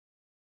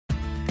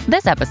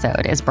This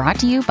episode is brought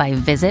to you by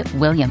Visit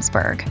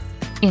Williamsburg.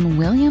 In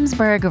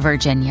Williamsburg,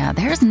 Virginia,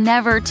 there's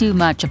never too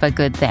much of a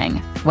good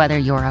thing. Whether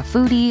you're a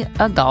foodie,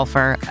 a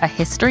golfer, a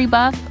history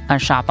buff, a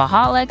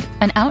shopaholic,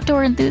 an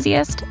outdoor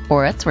enthusiast,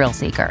 or a thrill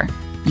seeker,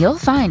 you'll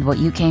find what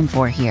you came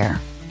for here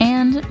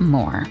and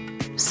more.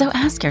 So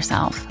ask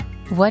yourself,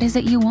 what is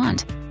it you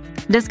want?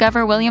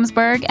 Discover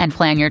Williamsburg and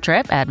plan your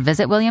trip at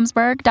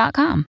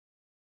visitwilliamsburg.com.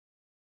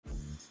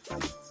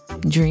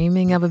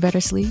 Dreaming of a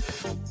better sleep?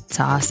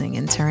 Tossing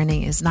and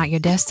turning is not your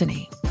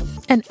destiny.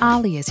 And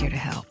Ollie is here to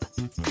help.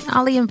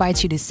 Ollie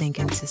invites you to sink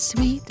into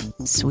sweet,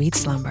 sweet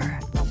slumber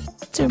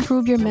to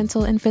improve your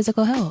mental and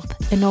physical health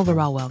and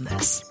overall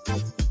wellness.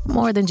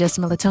 More than just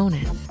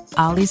melatonin,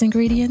 Ollie's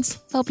ingredients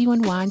help you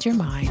unwind your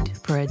mind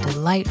for a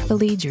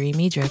delightfully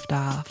dreamy drift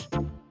off.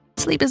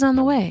 Sleep is on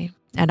the way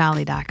at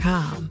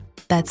Ollie.com.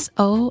 That's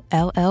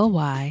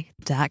OLLY.com.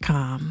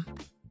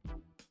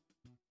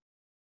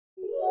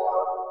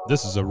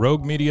 This is a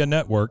Rogue Media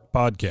Network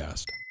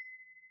podcast.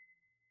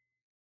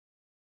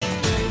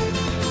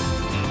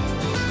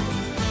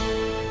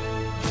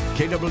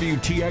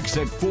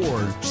 KWTX at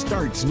 4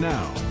 starts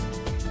now.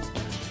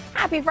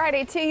 Happy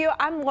Friday to you.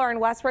 I'm Lauren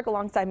Westbrook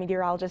alongside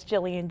meteorologist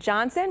Jillian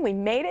Johnson. We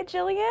made it,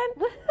 Jillian.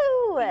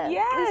 Woohoo!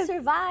 Yes. We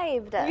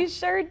survived. We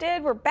sure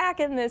did. We're back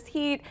in this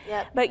heat.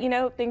 Yep. But you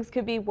know, things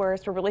could be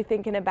worse. We're really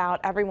thinking about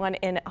everyone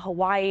in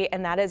Hawaii,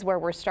 and that is where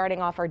we're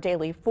starting off our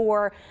daily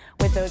 4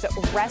 with those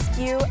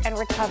rescue and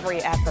recovery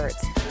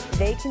efforts.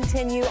 They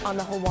continue on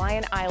the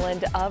Hawaiian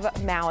island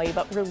of Maui,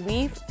 but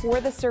relief for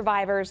the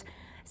survivors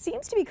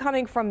seems to be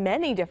coming from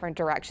many different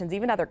directions,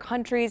 even other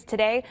countries.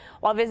 Today,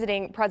 while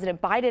visiting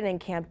President Biden in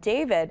Camp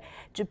David,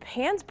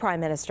 Japan's prime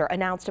minister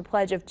announced a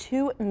pledge of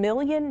 $2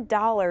 million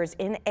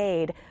in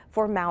aid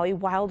for Maui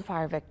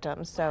wildfire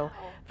victims. So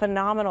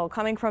phenomenal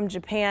coming from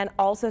Japan,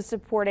 also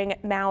supporting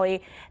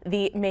Maui,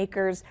 the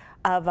makers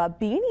of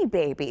Beanie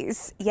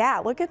Babies. Yeah,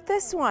 look at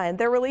this one.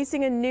 They're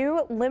releasing a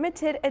new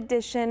limited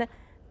edition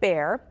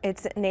bear.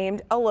 It's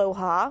named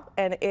Aloha,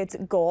 and it's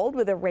gold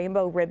with a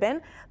rainbow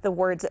ribbon. The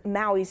words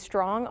Maui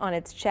Strong on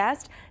its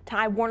chest.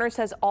 Time Warner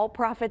says all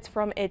profits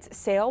from its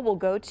sale will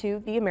go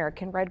to the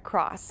American Red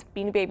Cross.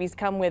 Beanie Babies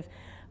come with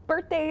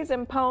birthdays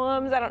and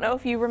poems. I don't know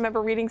if you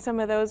remember reading some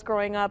of those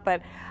growing up,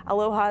 but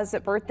Aloha's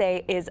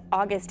birthday is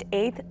August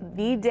 8th,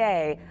 the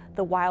day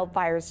the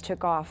wildfires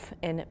took off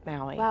in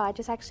Maui. Wow, I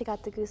just actually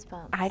got the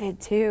goosebumps. I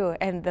did too.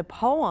 And the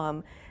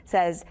poem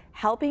says,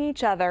 helping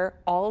each other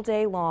all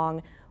day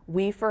long,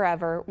 we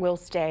forever will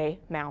stay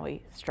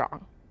Maui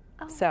strong.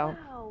 Oh, so,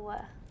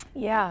 wow.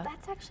 Yeah.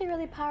 That's actually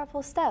really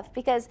powerful stuff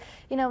because,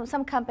 you know,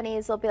 some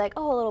companies will be like,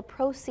 oh, a little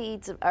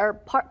proceeds or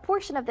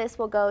portion of this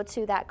will go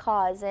to that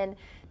cause. And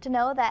to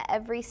know that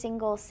every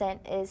single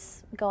cent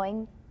is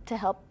going to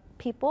help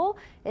people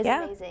is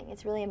amazing.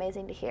 It's really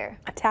amazing to hear.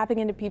 Tapping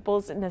into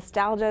people's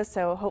nostalgia,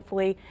 so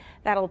hopefully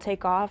that'll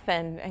take off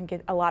and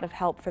get a lot of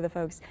help for the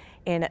folks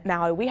in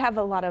Maui. We have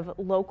a lot of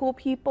local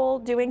people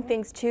doing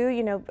things too.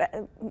 You know,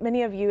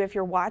 many of you, if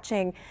you're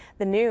watching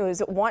the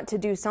news, want to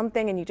do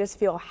something and you just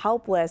feel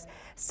helpless.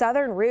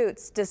 Southern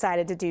Roots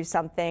decided to do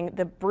something.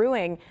 The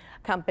brewing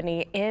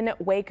company in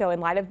Waco, in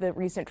light of the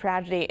recent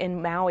tragedy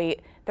in Maui,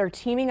 they're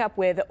teaming up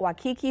with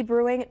Waikiki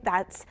Brewing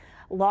that's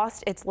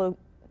lost its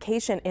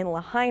location in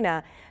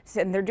Lahaina,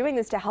 and they're doing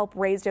this to help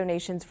raise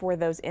donations for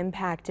those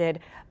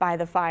impacted by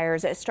the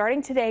fires.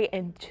 Starting today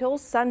until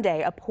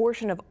Sunday, a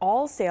portion of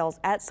all sales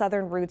at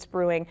Southern Roots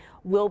Brewing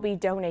will be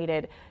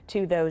donated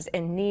to those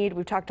in need.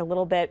 We've talked a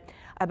little bit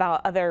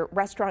about other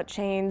restaurant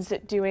chains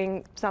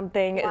doing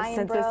something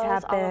since this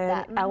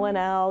happened.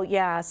 L&L,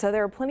 yeah. So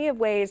there are plenty of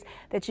ways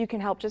that you can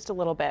help just a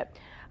little bit.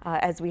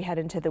 As we head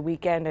into the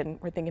weekend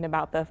and we're thinking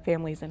about the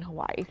families in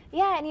Hawaii.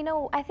 Yeah, and you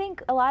know, I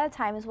think a lot of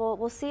times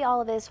we'll see all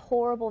of this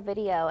horrible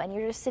video and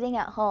you're just sitting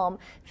at home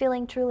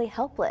feeling truly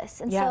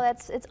helpless. And so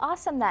it's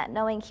awesome that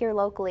knowing here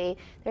locally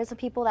there's some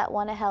people that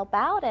want to help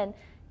out, and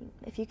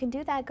if you can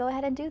do that, go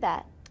ahead and do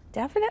that.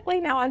 Definitely.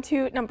 Now on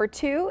to number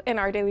 2 in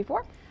our Daily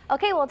 4.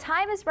 Okay, well,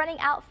 time is running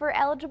out for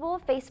eligible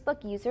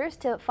Facebook users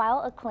to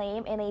file a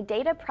claim in a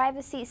data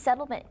privacy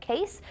settlement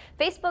case.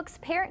 Facebook's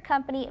parent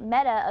company,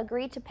 Meta,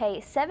 agreed to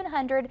pay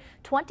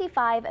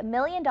 $725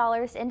 million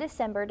in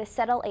December to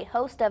settle a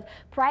host of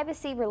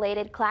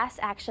privacy-related class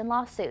action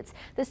lawsuits.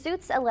 The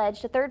suits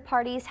alleged third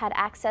parties had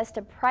access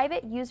to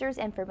private users'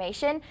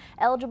 information.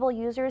 Eligible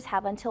users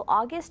have until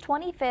August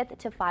 25th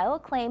to file a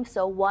claim,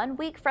 so 1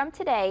 week from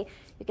today.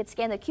 You can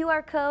scan the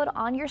QR code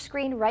on your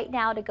screen right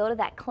now to go to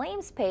that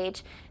claims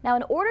page. Now,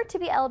 in order to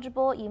be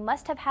eligible, you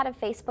must have had a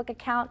Facebook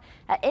account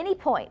at any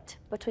point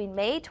between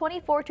May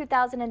 24,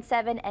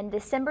 2007 and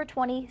December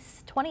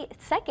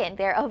 22nd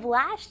there of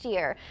last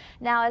year.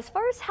 Now, as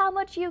far as how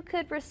much you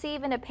could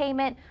receive in a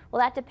payment,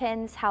 well, that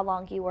depends how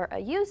long you were a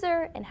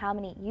user and how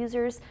many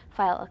users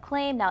file a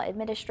claim. Now,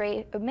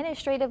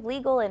 administrative,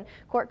 legal, and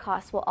court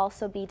costs will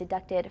also be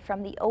deducted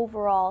from the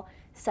overall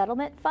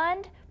settlement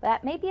fund.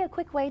 That may be a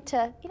quick way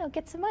to,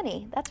 get some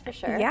money. That's for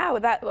sure. Yeah,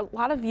 a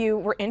lot of you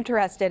were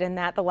interested in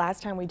that the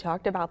last time we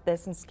talked about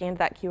this and scanned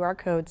that QR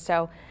code.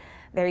 So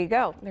there you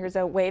go. There's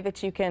a way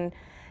that you can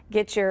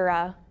get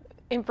your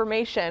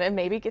information and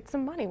maybe get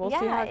some money. We'll see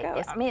how it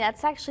goes. I mean,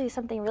 that's actually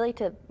something really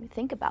to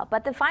think about.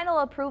 But the final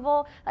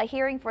approval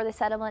hearing for the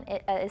settlement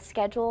is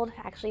scheduled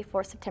actually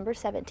for September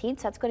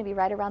 17th. So that's going to be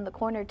right around the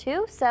corner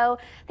too. So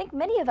I think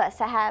many of us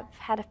have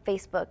had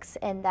Facebooks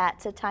in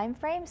that time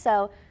frame.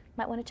 So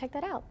might want to check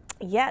that out.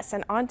 Yes,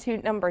 and on to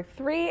number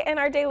 3 in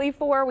our Daily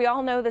 4. We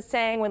all know the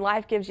saying, when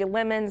life gives you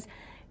lemons,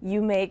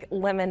 you make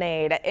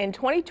lemonade. In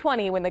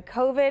 2020, when the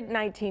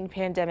COVID-19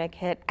 pandemic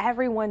hit,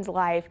 everyone's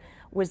life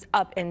was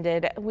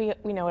upended. We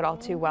know it all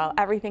too well.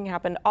 Everything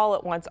happened all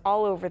at once,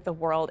 all over the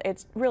world.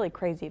 It's really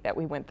crazy that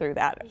we went through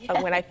that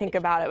when I think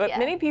about it. But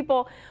many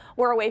people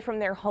were away from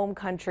their home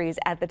countries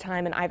at the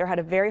time and either had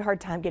a very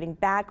hard time getting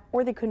back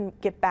or they couldn't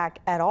get back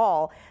at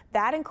all.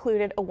 That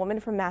included a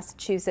woman from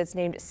Massachusetts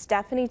named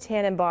Stephanie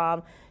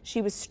Tannenbaum.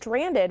 She was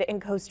stranded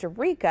in Costa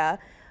Rica,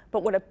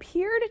 but what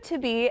appeared to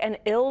be an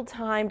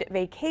ill-timed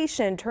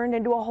vacation turned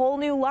into a whole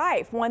new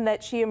life, one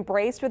that she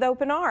embraced with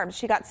open arms.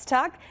 She got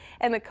stuck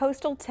in the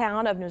coastal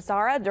town of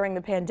Nazara during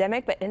the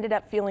pandemic, but ended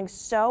up feeling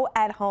so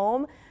at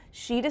home,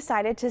 she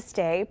decided to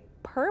stay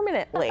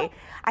permanently.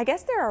 I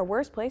guess there are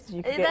worse places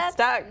you could get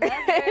stuck.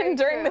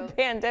 During the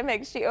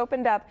pandemic, she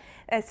opened up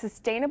a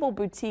sustainable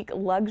boutique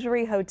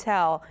luxury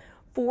hotel.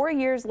 4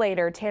 years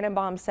later,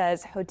 Tannenbaum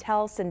says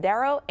Hotel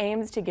Sendero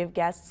aims to give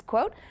guests,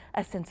 quote,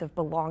 a sense of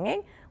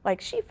belonging,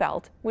 like she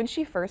felt when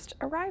she first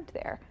arrived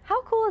there.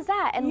 How cool is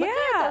that? And looking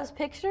at those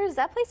pictures,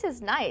 that place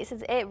is nice.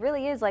 It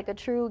really is like a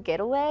true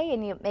getaway,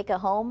 and you make a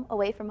home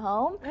away from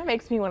home. That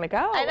makes me want to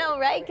go. I know,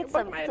 right? Get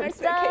some next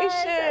sun.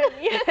 vacation.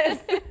 Yes.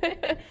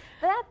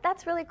 But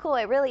that's really cool.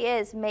 It really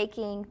is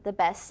making the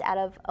best out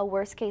of a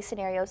worst case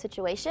scenario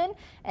situation.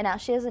 And now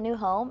she has a new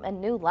home, a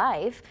new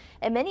life.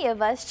 And many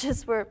of us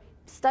just were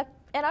stuck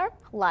in our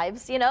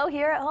lives, you know,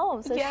 here at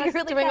home. So yes, she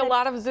really doing a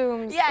lot of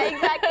Zooms. Yeah,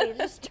 exactly.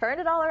 Just turned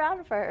it all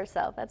around for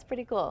herself. That's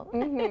pretty cool.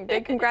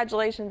 Big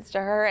congratulations to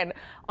her. And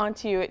on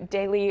to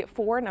Daily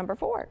 4, number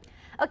 4.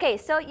 Okay,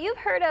 so you've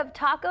heard of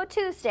Taco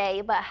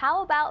Tuesday, but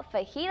how about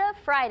Fajita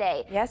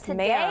Friday? Yes,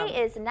 ma'am.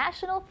 Today is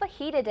National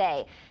Fajita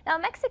Day. Now,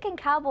 Mexican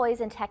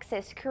cowboys in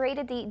Texas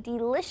created the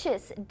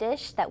delicious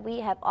dish that we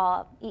have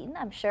all eaten,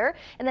 I'm sure.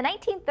 In the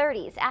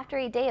 1930s, after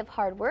a day of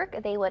hard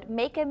work, they would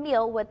make a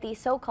meal with the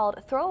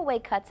so-called throwaway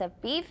cuts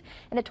of beef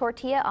and a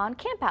tortilla on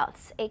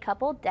campouts. A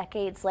couple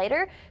decades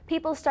later,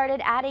 people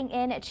started adding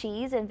in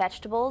cheese and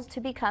vegetables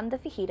to become the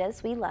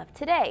fajitas we love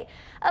today.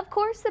 Of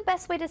course, the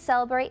best way to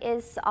celebrate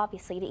is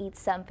obviously to eat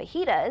some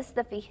fajitas.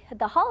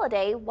 The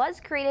holiday was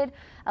created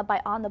by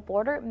On the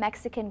Border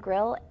Mexican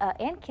Grill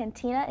and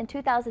Cantina in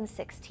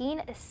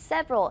 2016.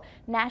 Several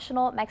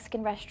national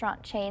Mexican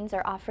restaurant chains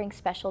are offering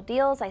special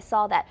deals. I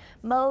saw that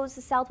Moe's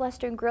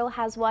Southwestern Grill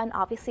has one.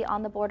 Obviously,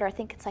 On the Border, I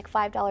think it's like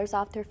 $5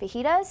 off their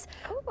fajitas.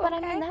 Ooh, but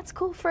I mean, that's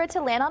cool for it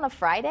to land on a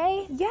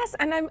Friday. Yes,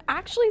 and I'm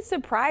actually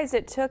surprised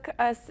it took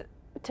us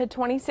to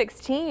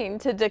 2016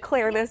 to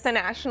declare this a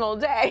national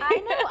day. I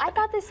know. I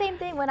thought the same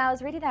thing when I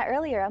was reading that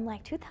earlier. I'm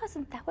like,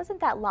 2000, that wasn't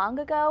that long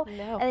ago.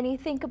 No. And then you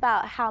think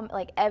about how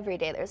like every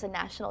day there's a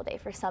national day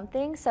for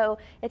something. So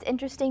it's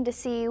interesting to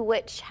see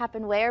which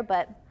happened where,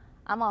 but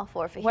I'm all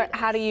for fajitas.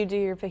 How do you do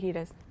your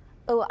fajitas?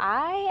 Oh,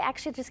 I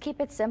actually just keep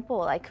it simple,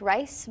 like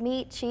rice,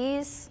 meat,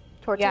 cheese,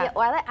 tortilla. Yeah.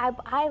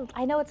 Well,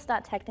 I know it's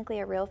not technically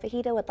a real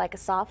fajita with like a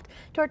soft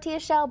tortilla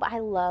shell, but I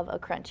love a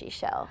crunchy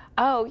shell.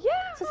 Oh,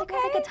 yeah. So it's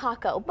like a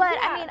taco. But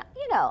I mean,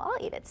 you know, I'll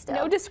eat it still.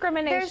 No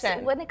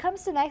discrimination. When it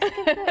comes to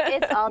Mexican food,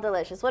 it's all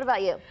delicious. What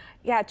about you?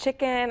 Yeah,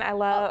 chicken. I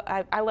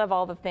love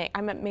all the things.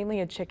 I'm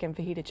mainly a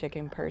fajita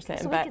chicken person.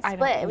 So but we could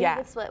split. Yeah,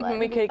 we could split one.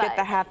 We could get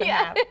the half and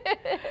half.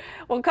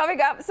 Well, coming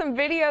up, some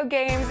video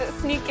games.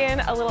 Sneak in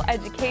a little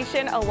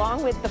education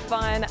along with the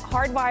fun.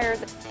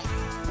 Hardwired's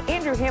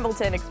Andrew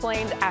Hamilton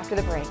explains after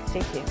the break.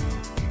 Stay tuned.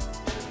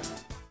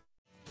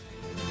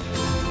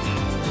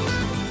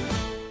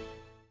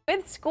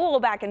 With school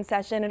back in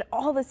session and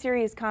all the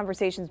serious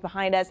conversations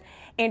behind us,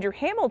 Andrew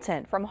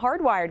Hamilton from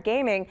Hardwired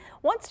Gaming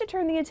wants to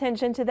turn the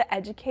attention to the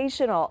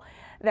educational,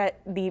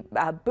 the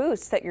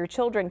boosts that your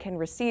children can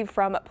receive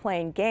from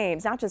playing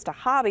games. Not just a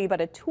hobby,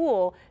 but a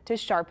tool to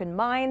sharpen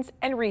minds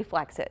and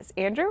reflexes.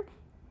 Andrew?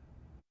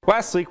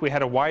 Last week we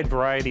had a wide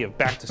variety of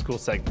back-to-school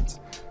segments,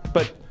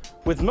 but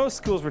with most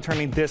schools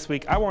returning this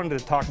week, I wanted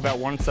to talk about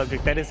one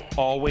subject that has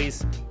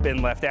always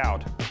been left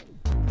out: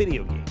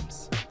 video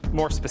games.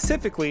 More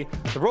specifically,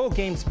 the role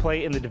games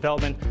play in the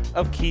development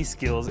of key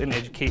skills and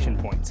education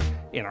points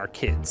in our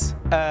kids.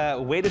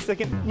 Wait a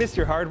second,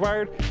 Mr.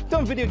 Hardwired?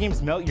 Don't video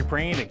games melt your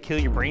brain and kill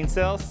your brain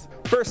cells?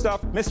 First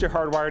off, Mr.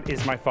 Hardwired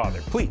is my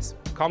father. Please,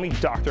 call me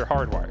Dr.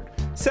 Hardwired.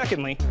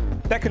 Secondly,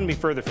 that couldn't be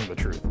further from the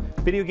truth.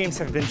 Video games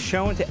have been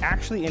shown to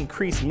actually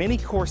increase many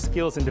core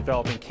skills in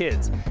developing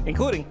kids,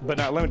 including, but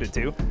not limited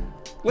to,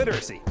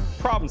 literacy,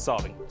 problem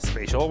solving,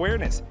 spatial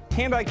awareness,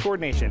 hand-eye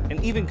coordination,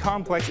 and even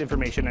complex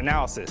information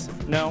analysis.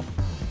 No,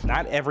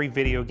 not every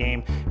video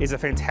game is a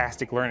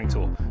fantastic learning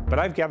tool, but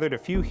I've gathered a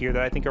few here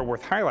that I think are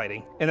worth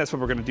highlighting, and that's what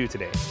we're going to do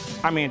today.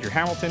 I'm Andrew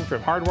Hamilton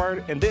from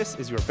Hardwired, and this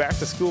is your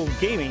back-to-school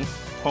gaming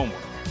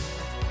homework.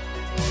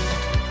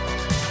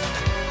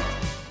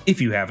 If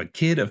you have a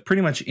kid of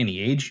pretty much any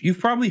age, you've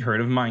probably heard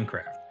of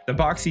Minecraft. The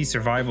boxy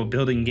survival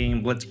building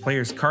game lets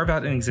players carve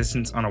out an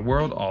existence on a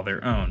world all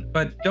their own.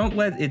 But don't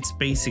let its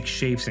basic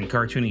shapes and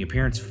cartoony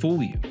appearance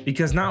fool you,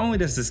 because not only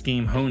does this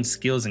game hone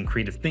skills in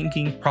creative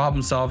thinking,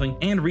 problem solving,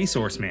 and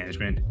resource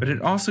management, but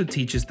it also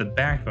teaches the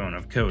backbone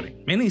of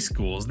coding. Many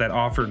schools that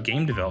offer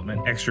game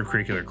development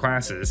extracurricular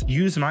classes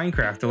use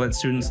Minecraft to let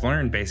students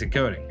learn basic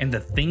coding, and the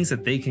things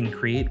that they can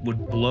create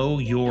would blow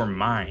your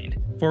mind.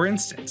 For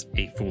instance,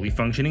 a fully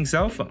functioning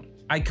cell phone,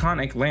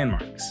 iconic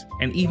landmarks,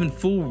 and even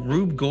full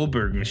Rube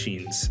Goldberg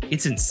machines.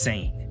 It's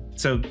insane.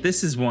 So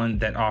this is one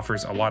that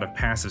offers a lot of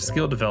passive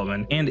skill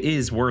development and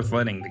is worth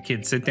letting the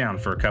kids sit down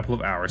for a couple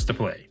of hours to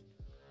play.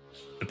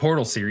 The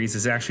Portal series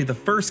is actually the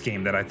first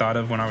game that I thought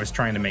of when I was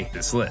trying to make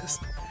this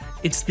list.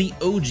 It's the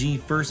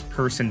OG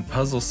first-person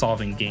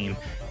puzzle-solving game,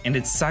 and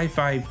its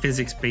sci-fi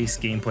physics-based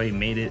gameplay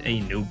made it a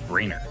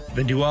no-brainer.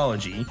 The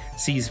duology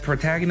sees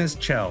protagonist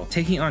Chell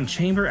taking on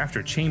chamber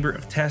after chamber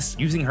of tests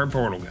using her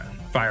portal gun.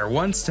 Fire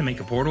once to make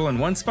a portal in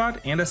one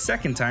spot, and a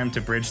second time to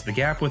bridge the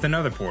gap with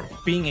another portal.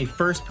 Being a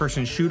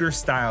first-person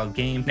shooter-style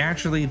game,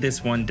 naturally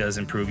this one does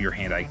improve your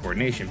hand-eye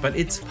coordination, but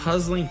its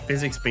puzzling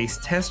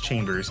physics-based test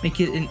chambers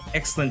make it an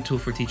excellent tool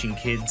for teaching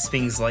kids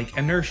things like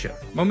inertia,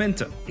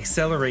 momentum,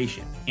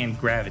 acceleration, and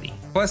gravity.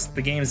 Plus,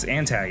 the game's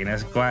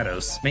antagonist,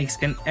 GLaDOS, makes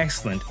an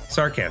excellent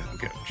sarcasm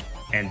coach.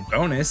 And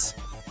bonus,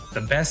 the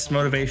best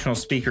motivational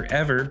speaker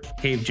ever,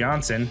 Cave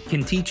Johnson,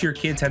 can teach your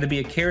kids how to be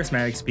a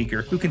charismatic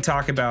speaker who can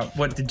talk about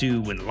what to do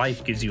when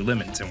life gives you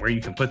lemons and where you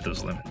can put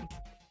those lemons.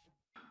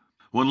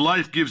 When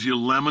life gives you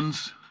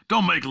lemons,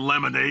 don't make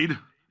lemonade.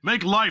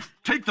 Make life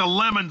take the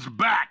lemons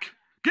back.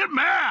 Get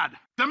mad.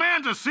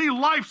 Demand to see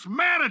life's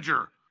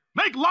manager.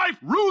 Make life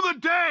rue the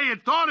day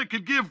it thought it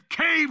could give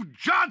Cave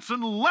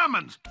Johnson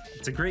lemons.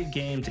 It's a great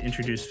game to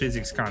introduce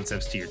physics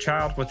concepts to your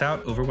child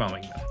without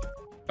overwhelming them.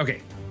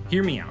 Okay,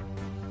 hear me out.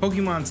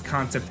 Pokemon's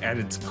concept at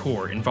its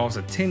core involves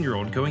a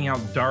 10-year-old going out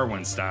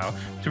Darwin style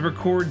to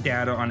record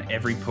data on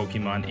every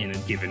Pokemon in a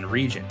given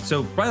region.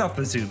 So right off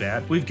the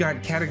Zubat, we've got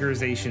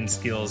categorization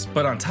skills,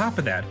 but on top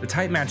of that, the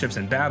type matchups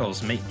and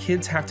battles make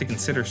kids have to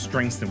consider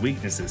strengths and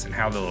weaknesses and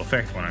how they'll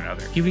affect one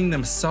another, giving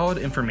them solid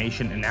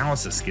information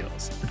analysis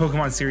skills. The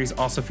Pokemon series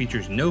also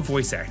features no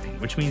voice acting,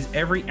 which means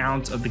every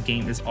ounce of the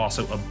game is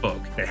also a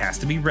book that has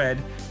to be read,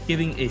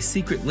 giving a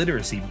secret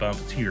literacy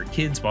bump to your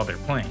kids while they're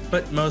playing.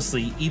 But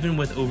mostly, even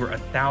with over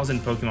 1,000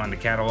 Pokemon to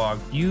catalog,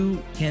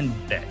 you can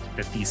bet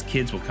that these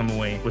kids will come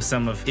away with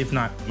some of, if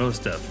not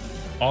most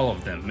of, all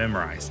of them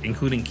memorized,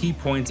 including key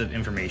points of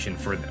information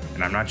for them.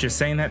 And I'm not just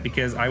saying that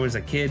because I was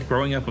a kid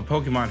growing up with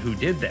Pokemon who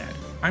did that.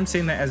 I'm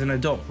saying that as an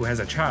adult who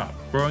has a child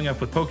growing up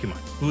with Pokemon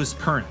who is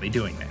currently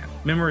doing that.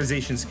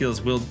 Memorization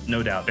skills will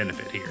no doubt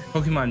benefit here.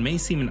 Pokemon may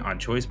seem an odd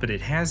choice, but it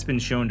has been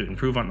shown to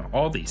improve on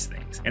all these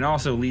things, and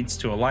also leads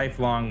to a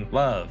lifelong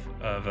love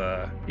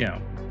of,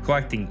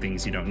 collecting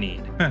things you don't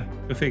need.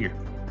 Go figure.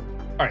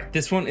 Alright,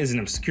 this one is an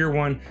obscure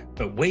one,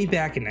 but way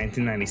back in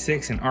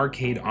 1996, an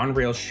arcade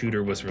on-rail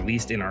shooter was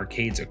released in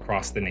arcades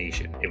across the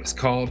nation. It was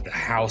called The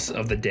House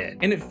of the Dead,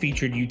 and it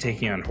featured you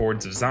taking on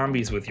hordes of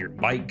zombies with your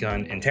light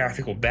gun and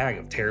tactical bag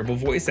of terrible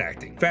voice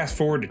acting. Fast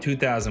forward to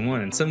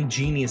 2001, and some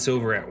genius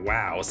over at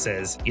WoW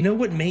says, you know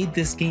what made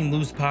this game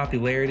lose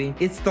popularity?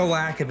 It's the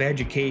lack of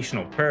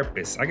educational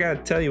purpose. I gotta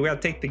tell you, we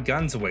gotta take the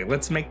guns away.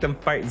 Let's make them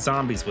fight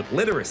zombies with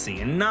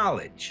literacy and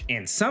knowledge.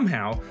 And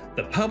somehow,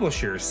 the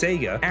publisher,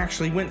 Sega,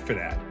 actually went for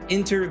that.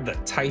 Enter the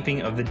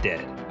Typing of the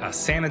Dead, a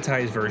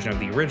sanitized version of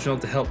the original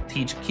to help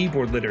teach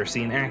keyboard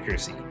literacy and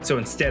accuracy. So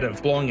instead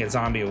of blowing a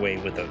zombie away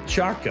with a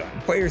shotgun,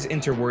 players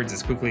enter words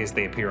as quickly as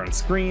they appear on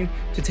screen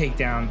to take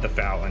down the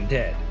foul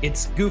undead.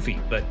 It's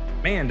goofy, but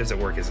man does it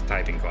work as a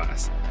typing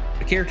class.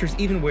 The characters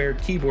even wear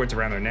keyboards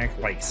around their neck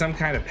like some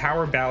kind of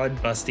power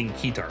ballad busting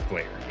guitar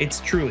player.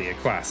 It's truly a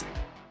classic.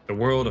 The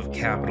world of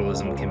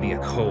capitalism can be a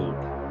cold,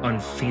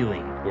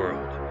 unfeeling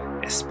world,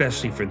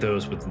 especially for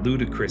those with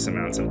ludicrous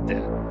amounts of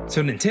debt.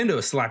 So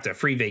Nintendo slapped a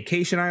free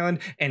vacation island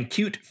and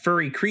cute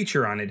furry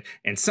creature on it,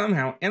 and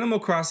somehow Animal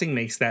Crossing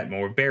makes that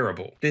more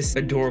bearable. This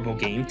adorable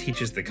game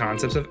teaches the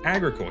concepts of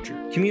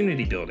agriculture,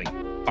 community building,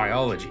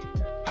 biology,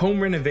 home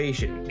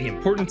renovation, the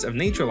importance of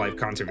nature life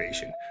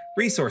conservation,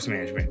 resource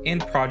management,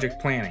 and project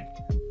planning.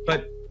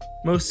 But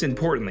most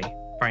importantly,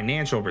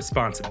 financial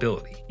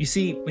responsibility. You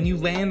see, when you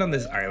land on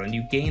this island,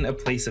 you gain a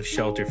place of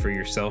shelter for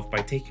yourself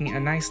by taking a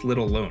nice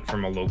little loan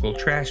from a local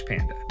trash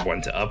panda.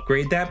 Want to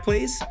upgrade that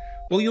place?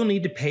 Well, you'll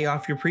need to pay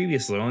off your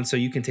previous loan so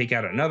you can take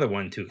out another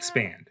one to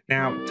expand.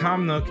 Now,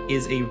 Tom Nook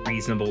is a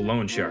reasonable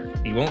loan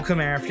shark. He won't come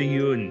after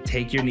you and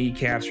take your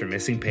kneecaps for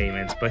missing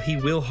payments, but he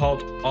will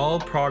halt all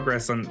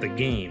progress on the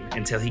game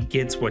until he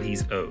gets what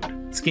he's owed.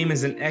 This game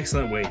is an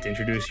excellent way to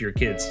introduce your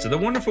kids to the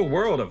wonderful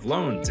world of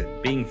loans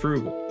and being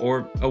frugal,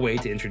 or a way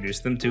to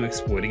introduce them to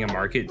exploiting a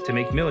market to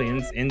make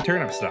millions in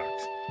turnip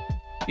stocks.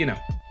 You know,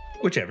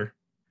 whichever.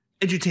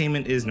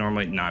 Edutainment is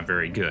normally not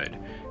very good.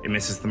 It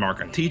misses the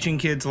mark on teaching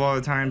kids a lot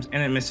of times,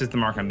 and it misses the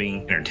mark on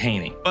being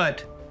entertaining.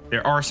 But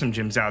there are some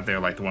gems out there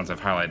like the ones I've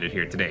highlighted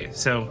here today,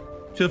 so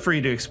feel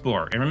free to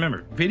explore. And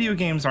remember, video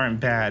games aren't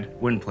bad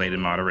when played in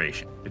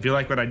moderation. If you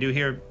like what I do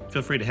here,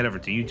 feel free to head over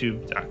to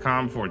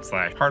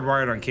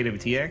youtube.com/hardwired on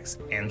KWTX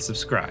and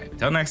subscribe.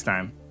 Till next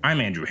time,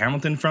 I'm Andrew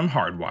Hamilton from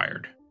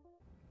Hardwired.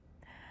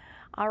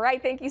 All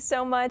right, thank you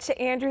so much,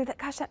 Andrew.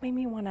 Gosh, that made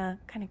me want to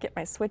kind of get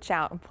my Switch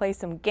out and play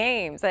some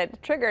games.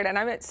 That triggered, and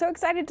I'm so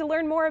excited to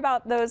learn more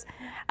about those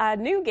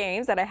new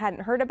games that I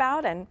hadn't heard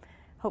about, and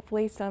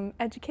hopefully some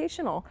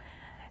educational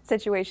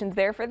situations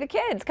there for the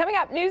kids. Coming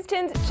up, News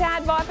 10's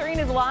Chad Vautherine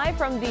is live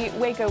from the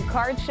Waco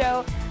Card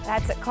Show.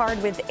 That's a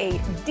card with a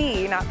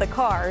D, not the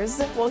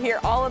cars. We'll hear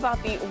all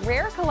about the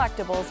rare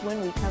collectibles when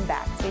we come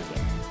back. Stay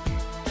tuned.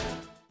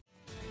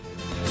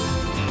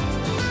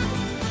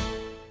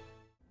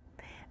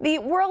 The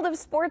world of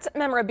sports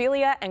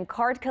memorabilia and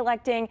card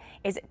collecting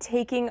is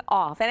taking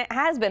off, and it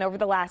has been over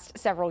the last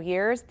several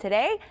years.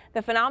 Today,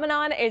 the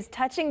phenomenon is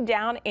touching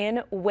down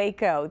in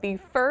Waco, the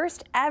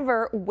first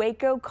ever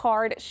Waco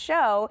Card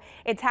Show.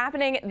 It's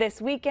happening this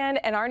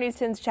weekend, and our News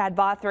 10's Chad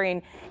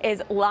Vautherine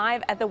is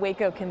live at the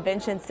Waco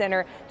Convention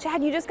Center.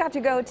 Chad, you just got to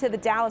go to the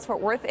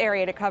Dallas-Fort Worth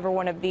area to cover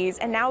one of these,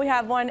 and now we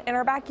have one in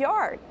our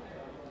backyard.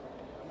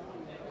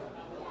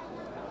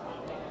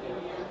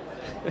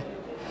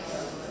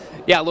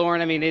 Yeah,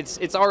 Lauren, I mean,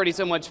 it's already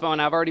so much fun.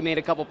 I've already made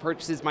a couple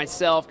purchases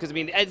myself because, I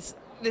mean, it's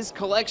this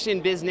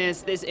collection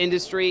business, this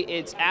industry,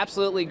 it's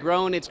absolutely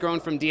grown. It's grown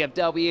from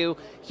DFW,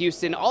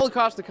 Houston, all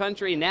across the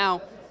country,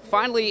 now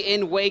finally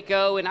in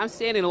Waco, and I'm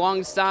standing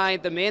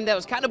alongside the man that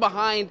was kind of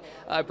behind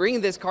bringing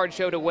this card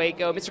show to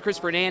Waco, Mr. Chris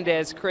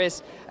Fernandez.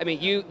 Chris, I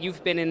mean,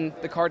 you've been in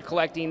the card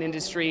collecting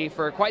industry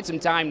for quite some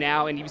time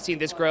now, and you've seen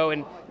this grow,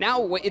 and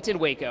now it's in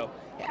Waco.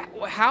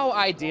 How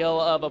ideal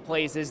of a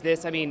place is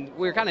this? I mean,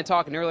 we were kind of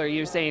talking earlier,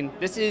 you were saying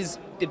this is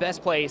the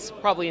best place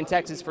probably in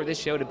Texas for this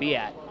show to be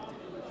at.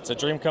 It's a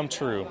dream come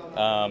true.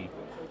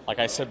 Like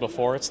I said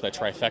before, it's the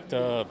trifecta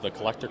of the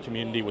collector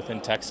community within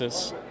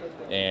Texas,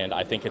 and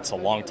I think it's a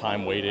long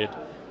time waited.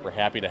 We're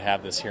happy to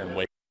have this here in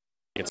Waco.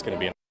 It's going to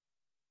be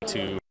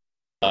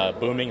a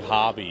booming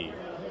hobby,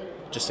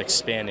 just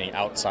expanding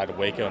outside of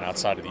Waco and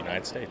outside of the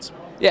United States.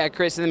 Yeah,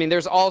 Chris, I mean,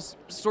 there's all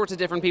sorts of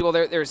different people.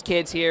 There's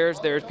kids here.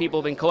 There's people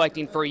who've been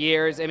collecting for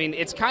years. I mean,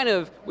 it's kind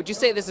of, would you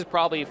say this is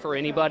probably for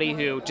anybody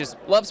who just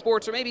loves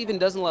sports or maybe even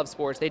doesn't love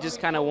sports? They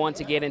just kind of want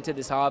to get into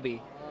this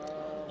hobby.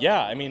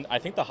 Yeah, I mean, I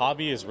think the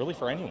hobby is really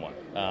for anyone.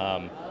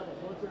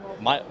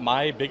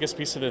 My biggest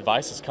piece of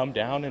advice is come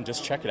down and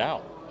just check it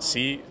out.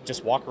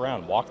 Just walk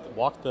around,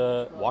 walk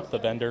the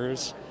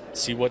vendors,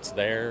 see what's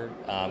there.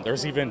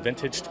 There's even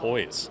vintage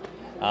toys.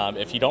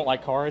 If you don't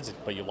like cards,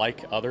 but you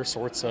like other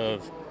sorts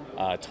of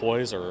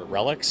toys or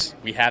relics,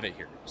 we have it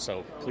here.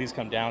 So please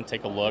come down,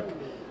 take a look.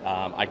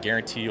 I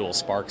guarantee you will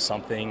spark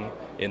something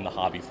in the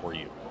hobby for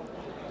you.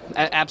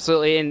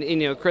 Absolutely, and you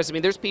know, Chris, I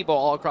mean, there's people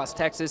all across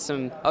Texas,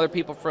 some other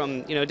people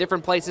from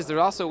different places.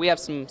 There's also, we have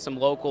some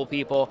local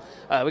people.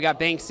 We got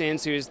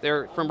Banksons,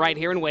 they're from right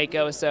here in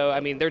Waco. So I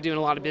mean, they're doing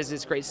a lot of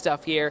business, great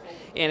stuff here,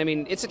 and I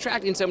mean, it's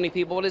attracting so many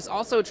people. But it's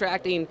also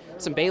attracting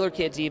some Baylor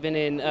kids even.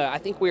 And I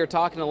think we were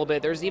talking a little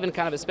bit. There's even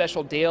kind of a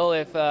special deal.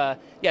 If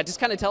just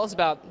kind of tell us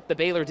about the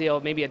Baylor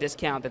deal, maybe a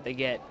discount that they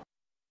get.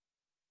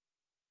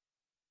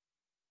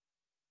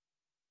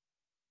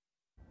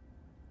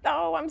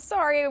 Oh, I'm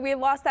sorry we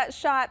lost that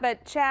shot,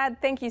 but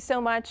Chad, thank you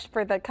so much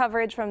for the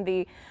coverage from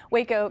the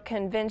Waco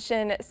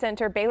Convention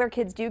Center. Baylor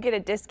kids do get a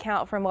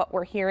discount from what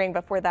we're hearing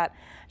before that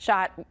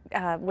shot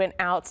went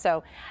out.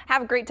 So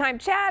have a great time,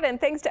 Chad,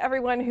 and thanks to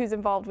everyone who's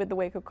involved with the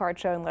Waco Card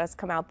Show and let us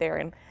come out there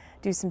and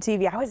do some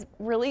TV. I was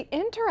really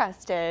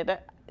interested,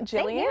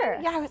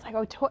 Jillian. Yeah, I was like,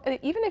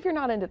 even if you're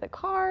not into the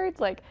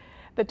cards, like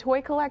the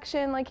toy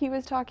collection, like he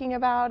was talking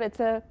about, it's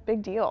a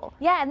big deal.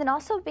 Yeah, and then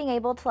also being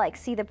able to like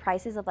see the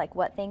prices of like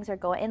what things are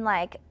going, and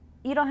like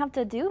you don't have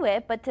to do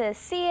it, but to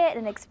see it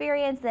and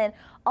experience. Then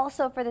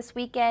also for this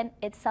weekend,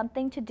 it's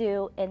something to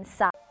do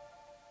inside.